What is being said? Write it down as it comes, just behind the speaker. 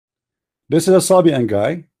This is a Sabian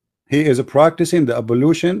guy. He is practicing the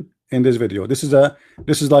ablution in this video. This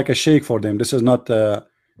is like a shake for them. This is not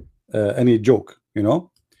any joke, you know.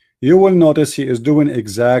 You will notice he is doing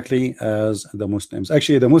exactly as the Muslims.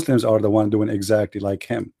 Actually, the Muslims are the one doing exactly like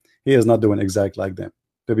him. He is not doing exactly like them,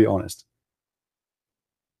 to be honest.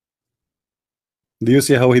 Do you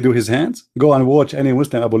see how he do his hands? Go and watch any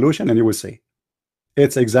Muslim ablution and you will see.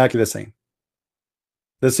 It's exactly the same.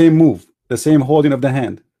 The same move, the same holding of the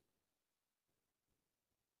hand.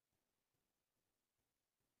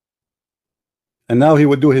 And now he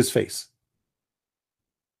would do his face.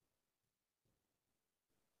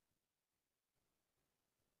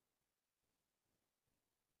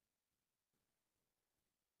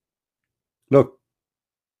 Look.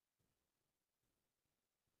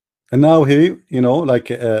 And now he, you know, like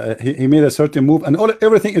he made a certain move, and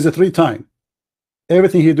everything is a 3 time.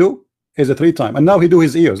 Everything he do is a 3 time. And now he do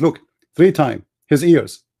his ears. Look, 3 time. His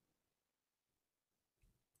ears.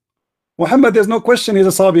 Muhammad, there's no question he's a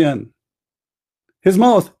Sabian. His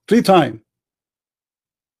mouth 3 time.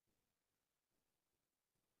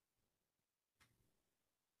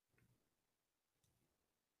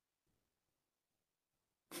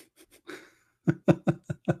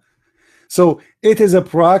 So it is a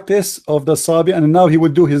practice of the Sabian, and now he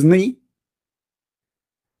would do his knee.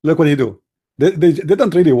 Look what he do. They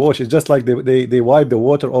don't really wash. It's just like they wipe the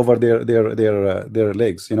water over their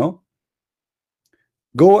legs, you know.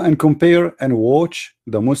 Go and compare and watch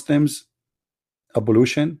the Muslims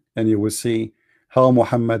ablution, and you will see how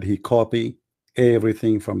Muhammad he copy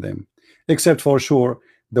everything from them, except for sure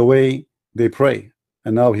the way they pray.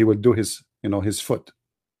 And now he will do his, you know, his foot.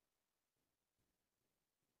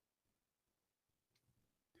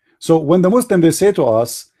 So when the Muslim they say to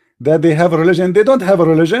us that they have a religion, they don't have a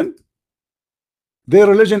religion. Their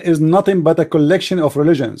religion is nothing but a collection of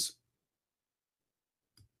religions.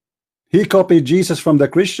 He copied Jesus from the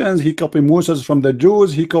Christians, he copied Moses from the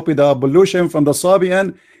Jews, he copied the ablution from the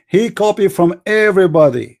Sabian, he copied from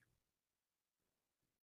everybody.